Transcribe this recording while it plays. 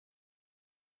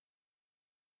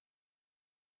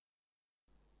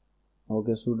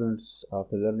Okay, students,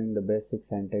 after learning the basic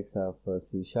syntax of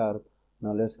C Sharp,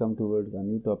 now let's come towards a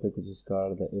new topic which is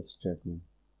called the if statement.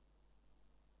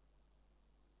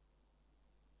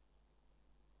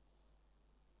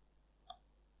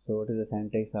 So what is the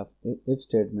syntax of if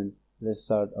statement? Let's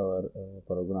start our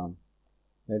program.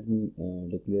 Let me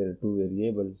declare two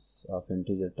variables of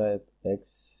integer type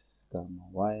x comma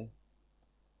y,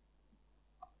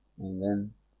 and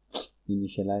then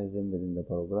initialize them within the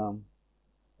program.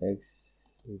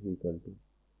 X is equal to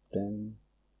 10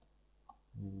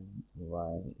 and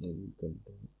y is equal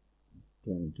to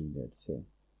 20, let's say.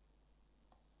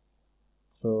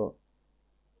 So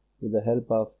with the help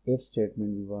of if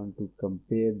statement, we want to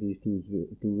compare these two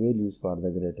values for the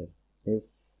greater. If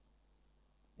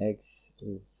x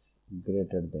is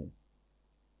greater than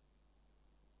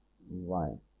y,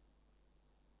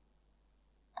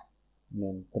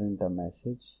 then print a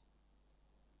message.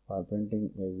 For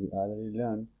printing, as we already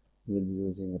learned, we will be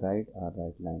using write or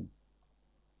write line.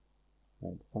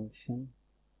 Write function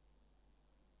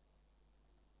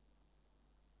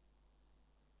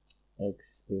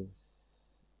x is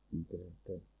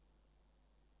greater,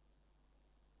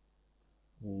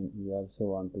 and we also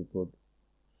want to put,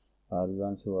 or we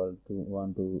also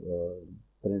want to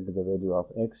print the value of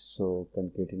x, so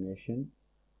concatenation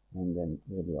and then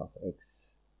value of x.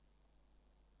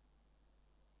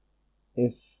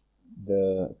 If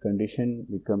the condition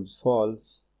becomes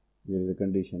false, there is a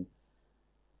condition,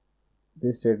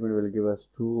 this statement will give us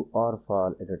true or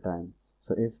false at a time.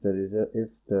 So if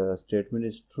the statement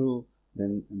is true,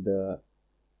 then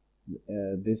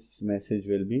this message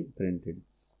will be printed.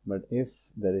 But if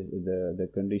the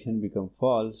condition become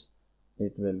false,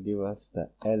 it will give us the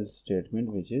else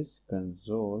statement, which is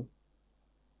console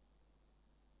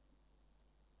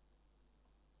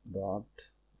dot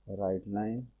write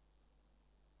line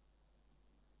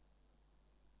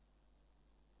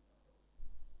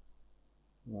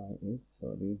y is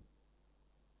greater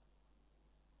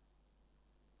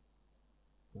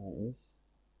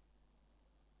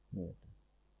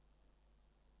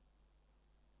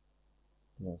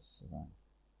plus 1.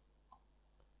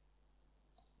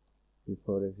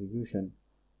 Before execution,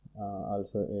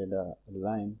 also add a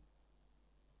line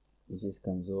which is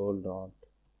console dot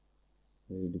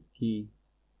read key,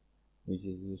 which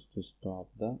is used to stop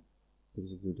the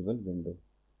executable window.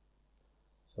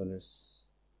 So let's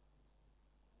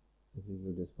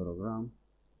execute this program.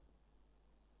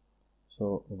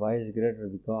 So y is greater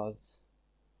because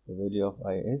the value of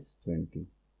I is 20.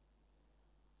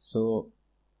 So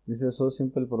this is a so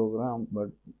simple program,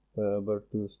 but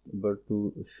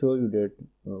to show you that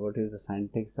what is the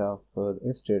syntax of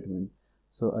if statement.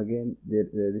 So again,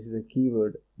 this is a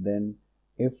keyword. Then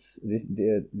if this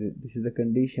is the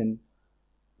condition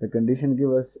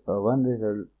give us one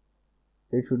result,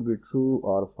 it should be true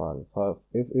or false.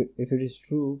 If it is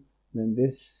true, then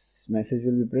this message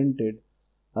will be printed.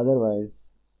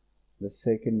 Otherwise, the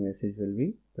second message will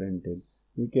be printed.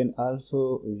 We can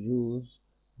also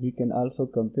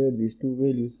compare these two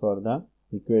values for the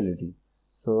equality.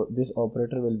 So this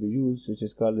operator will be used, which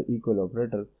is called the equal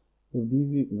operator. If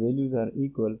these values are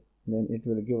equal, then it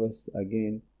will give us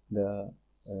again the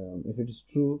if it is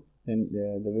true, then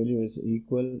the value is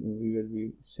equal. We will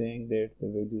be saying that the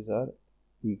values are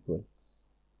equal.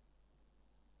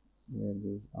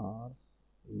 Values are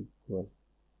equal.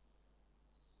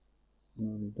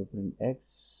 No need to print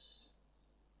x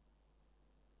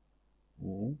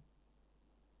and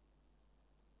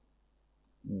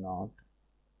not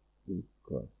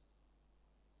equal.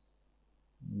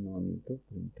 No need to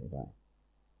print y.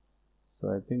 So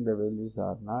I think the values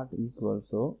are not equal,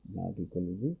 so not equal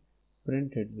will be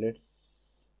printed.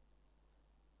 Let's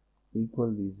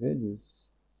equal these values.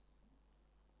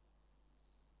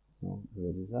 No, the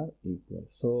values are equal.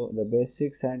 So the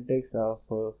basic syntax of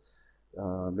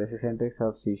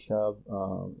C Sharp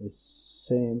is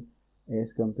same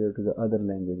as compared to the other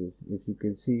languages. If you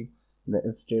can see, the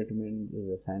if statement,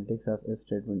 the syntax of if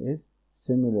statement is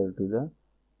similar to the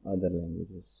other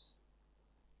languages.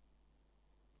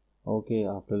 Okay,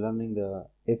 after learning the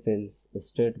if else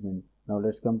statement, now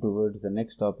let's come towards the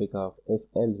next topic of if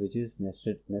else, which is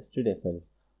nested if else.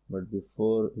 But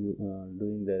before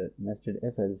doing the nested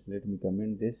if else, let me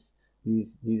comment this.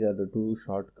 These are the two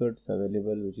shortcuts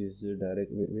available, which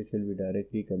will be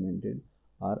directly commented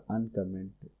or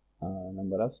uncommented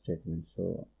number of statements.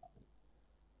 So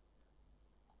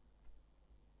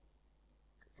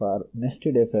for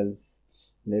nested if else,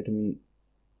 let me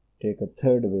take a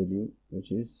third value,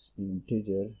 which is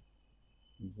integer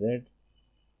z,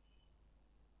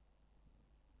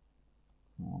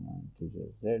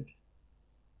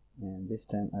 and this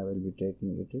time I will be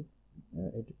taking it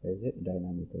it as a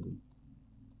dynamically.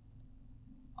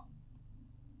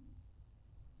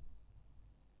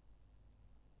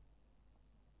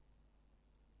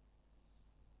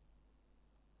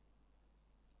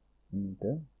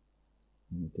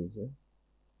 Integer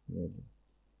value.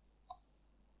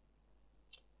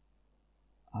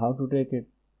 How to take it?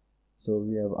 So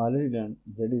we have already done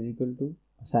z is equal to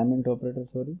assignment operator,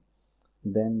 sorry.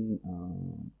 Then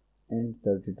int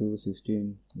 32,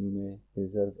 16, you may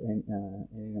reserve any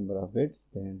number of bits.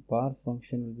 Then parse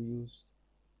function will be used.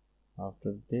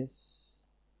 After this,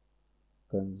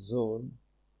 console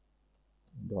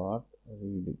dot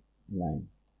read line.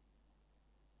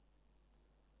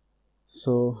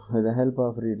 So with the help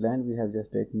of read line, we have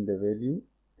just taken the value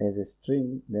as a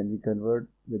string, then we convert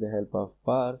with the help of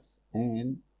parse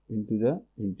and into the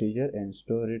integer and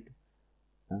store it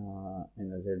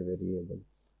in a z variable.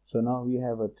 So now we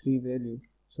have a 3 value.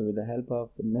 So with the help of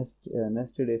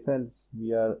nested if else,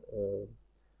 we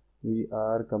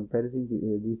are comparing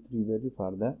these 3 values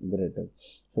for the greater.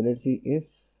 So let's see, if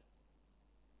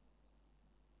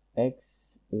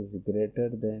x is greater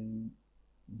than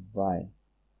y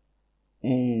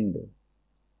and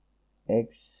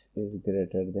x is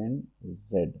greater than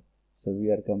z. So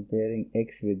we are comparing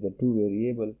x with the two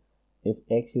variable. If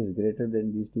x is greater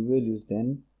than these two values,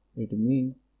 then it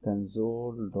means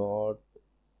console dot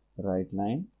write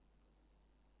line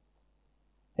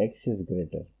x is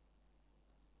greater.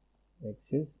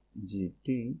 X is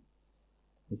gt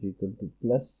is equal to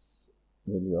plus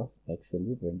value of x will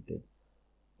be printed.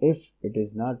 If it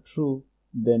is not true,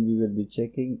 then we will be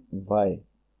checking y.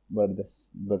 But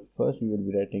first we will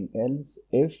be writing else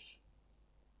if,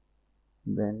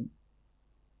 then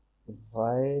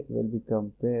y will be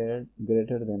compared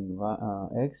greater than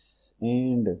x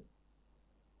and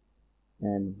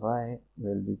y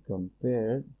will be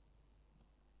compared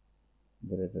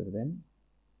greater than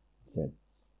z.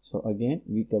 So again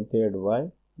we compared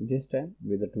y this time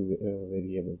with the two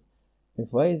variables.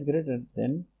 If y is greater,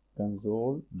 then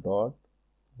console dot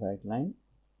write line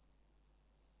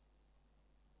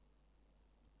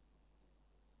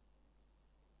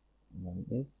y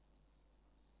is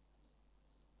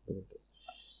greater.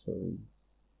 Sorry.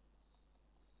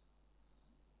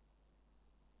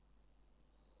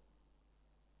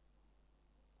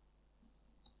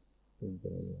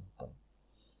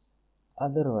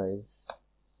 Otherwise,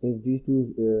 if these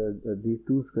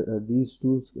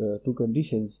two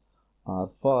conditions are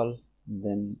false,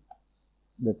 then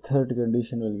the third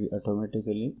condition will be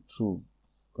automatically true.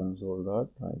 Console dot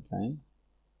write line.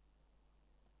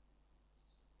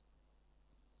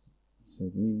 So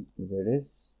it means z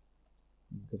is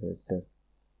greater.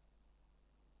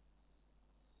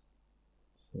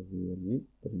 So we will be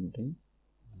printing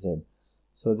z.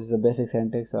 So this is the basic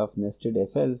syntax of nested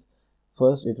if else.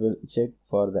 First it will check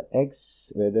for the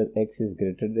x, whether x is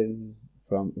greater than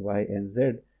from y and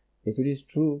z. If it is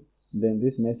true, then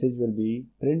this message will be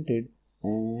printed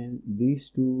and these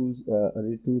two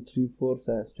 3, 4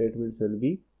 statements will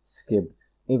be skipped.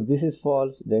 If this is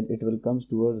false, then it will come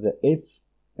towards the if,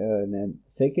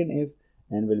 second if,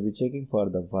 and will be checking for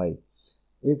the y.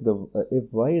 If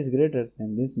y is greater,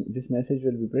 and this message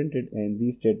will be printed and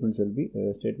these statements will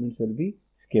be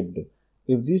skipped.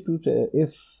 If these two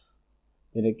if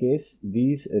in a case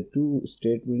these two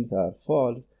statements are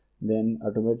false, then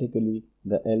automatically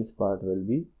the else part will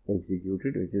be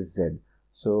executed, which is z.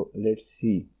 So let's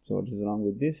see. So what is wrong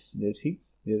with this? Let's see.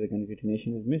 Here the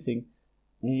concatenation is missing,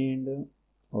 and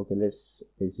okay, let's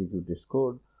execute this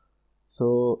code.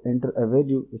 So enter a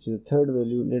value, which is the third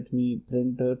value. Let me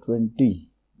print 20.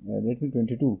 Let me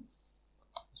 22.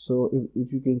 So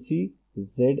if you can see,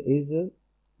 z is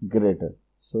greater.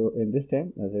 So in this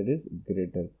time z is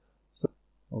greater. So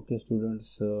okay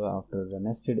students, after the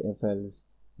nested if else,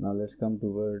 now let's come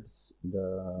towards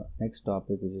the next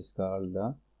topic, which is called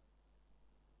the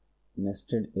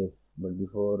nested if. But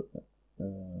before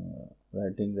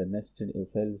writing the nested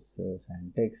if else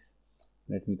syntax,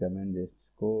 let me comment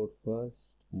this code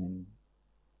first and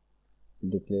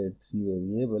declare 3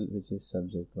 variable, which is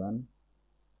subject1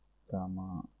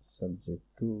 comma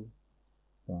subject2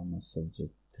 comma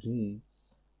subject3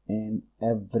 and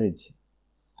average.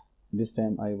 This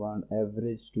time I want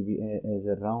average to be as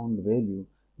a round value,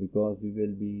 because we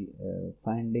will be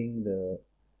finding the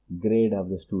grade of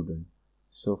the student.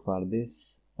 So for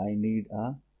this I need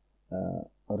a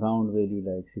round value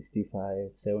like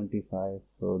 65, 75.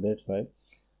 So that's why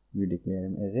we declare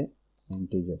them as a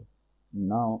integer.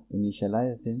 Now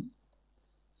initialize them.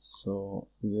 So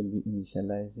we will be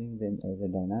initializing them as a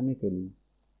dynamically.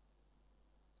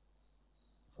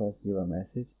 First give a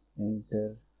message,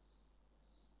 enter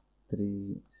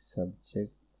 3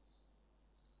 subject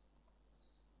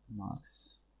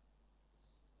marks.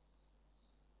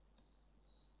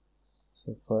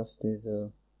 So first is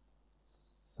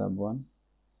sub1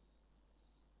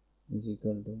 is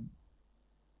equal to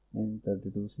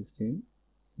n3216,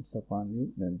 it's upon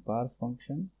you, then parse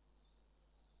function,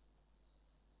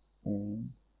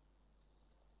 and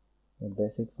the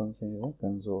basic function is a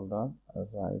console dot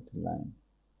read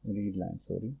line,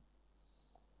 sorry.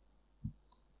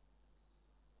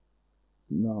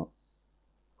 Now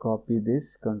copy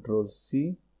this, Control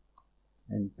C,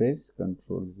 and paste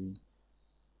Control V.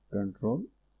 Control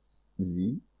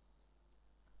V,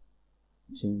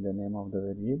 change the name of the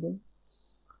variable,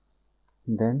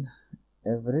 then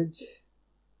average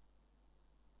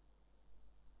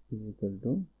is equal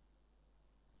to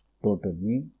total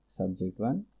mean subject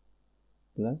 1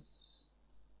 plus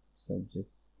subject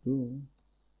 2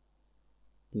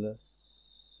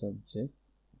 plus subject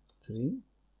 3,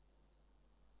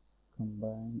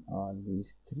 combine all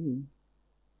these 3,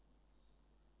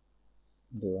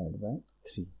 divide by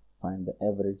 3, find the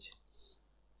average.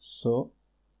 So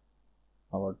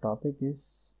our topic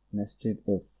is nested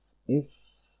if. If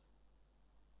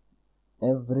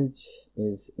average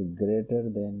is greater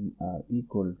than or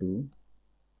equal to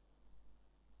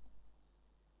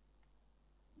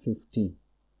 50,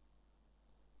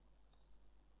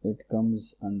 it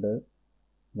comes under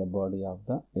the body of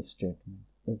the if statement.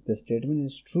 If the statement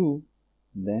is true,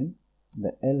 then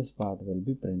the else part will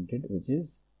be printed, which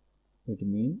is, it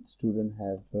means student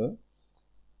have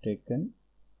taken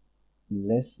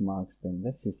less marks than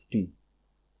the 50.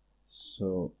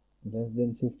 So less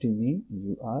than 50 mean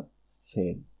you are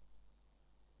failed.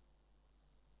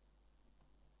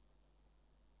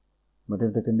 But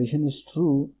if the condition is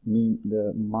true, mean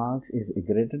the marks is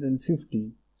greater than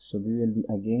 50, so we will be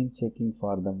again checking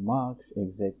for the marks,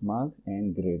 exact marks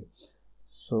and grade.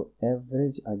 So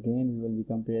average, again we will be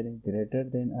comparing greater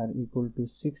than or equal to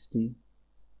 60.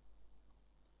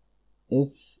 If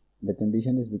the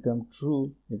condition is become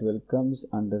true, it will comes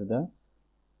under the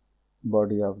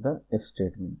body of the if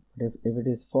statement. If it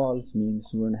is false, means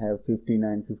student have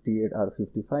 59, 58 or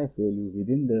 55 value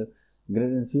within the greater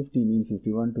than 50, mean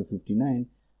 51 to 59,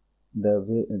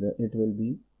 it will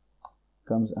be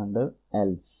comes under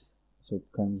else. So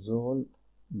console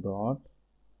dot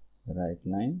write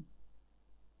line,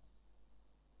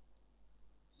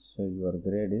 so your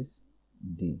grade is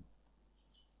D.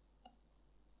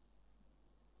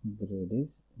 Grade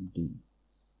is D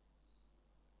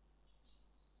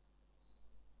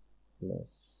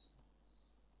plus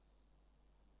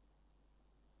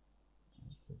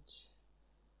average.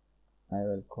 I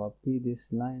will copy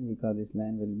this line because this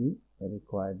line will be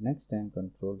required next time.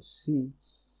 Control C.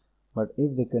 But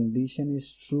if the condition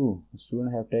is true,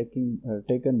 student have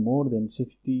taken more than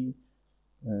 60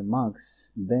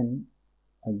 marks, then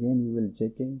again we will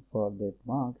checking for that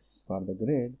marks for the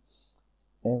grade.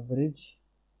 Average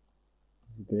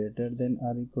is greater than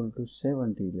or equal to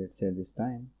 70, let's say this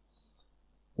time.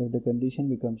 If the condition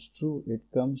becomes true, it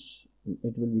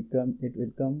will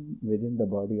come within the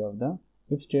body of the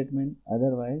if statement,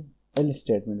 otherwise else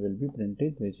statement will be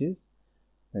printed, which is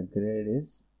the grade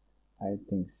is, I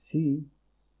think, C.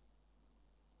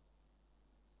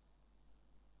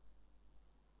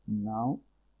 Now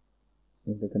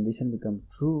if the condition becomes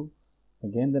true,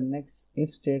 again the next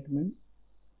if statement,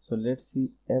 so let's see,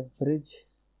 average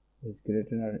is greater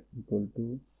than or equal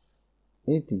to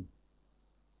 80.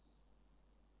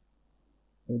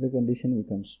 If the condition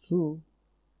becomes true,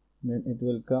 then it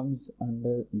will comes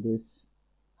under this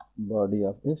body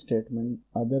of if statement,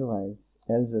 otherwise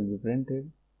else will be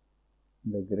printed.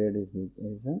 The grade is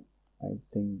I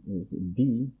think is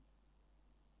B.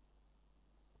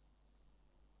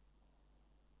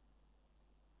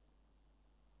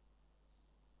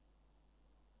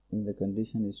 If the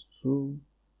condition is true,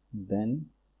 then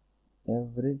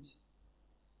average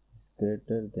is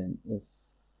greater than if.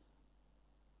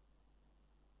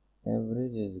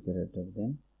 Average is greater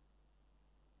than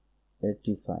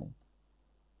 85.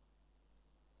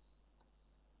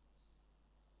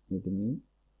 It means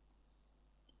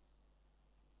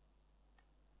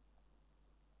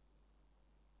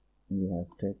you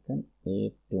have taken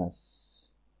A plus.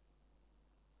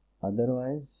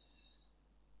 Otherwise,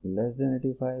 less than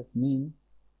 85 mean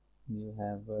you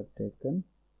have taken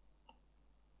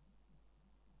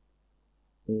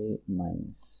A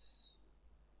minus.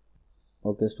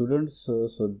 Okay students,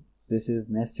 so this is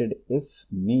nested if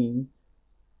mean.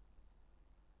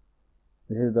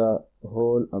 This is the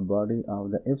whole body of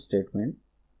the if statement.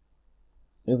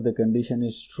 If the condition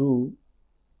is true,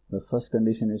 the first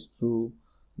condition is true,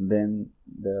 then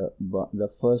the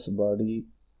first body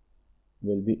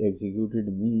will be executed,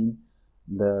 mean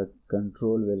the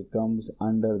control will comes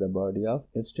under the body of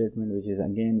if statement, which is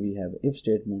again we have if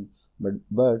statement, but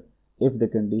if the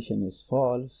condition is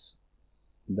false,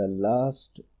 the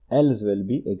last else will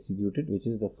be executed, which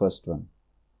is the first one.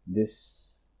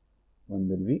 This one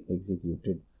will be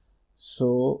executed.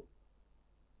 So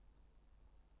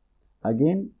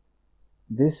again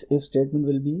this if statement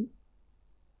will be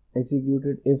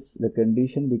executed if the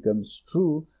condition becomes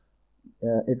true.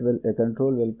 A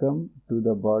control will come to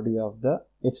the body of the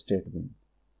if statement,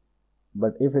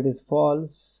 but if it is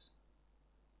false,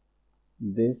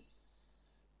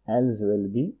 this else will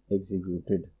be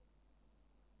executed.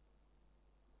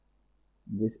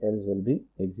 This else will be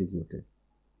executed,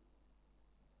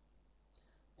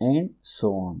 and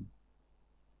so on.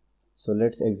 So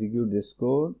let's execute this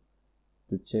code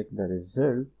to check the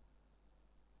result.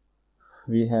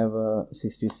 We have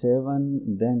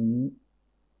 67, then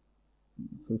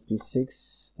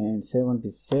 56 and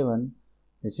 77,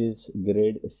 which is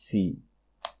grade C.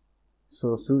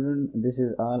 So student, this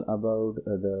is all about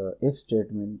the if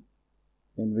statement,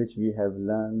 in which we have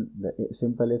learned the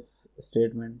simple if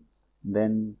statement,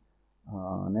 then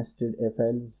nested if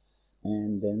else,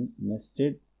 and then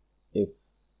nested if.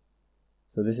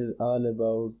 So this is all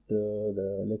about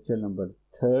the lecture number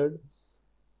 3rd,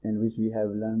 in which we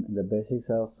have learned the basics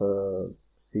of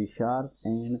C#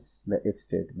 and the if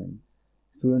statement.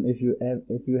 Student, if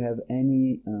you have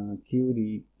any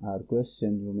query or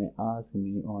question, you may ask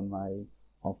me on my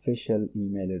official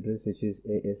email address, which is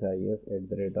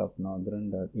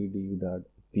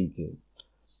asif@northern.edu.pk.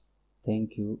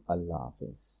 Thank you. Allah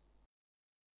Hafiz.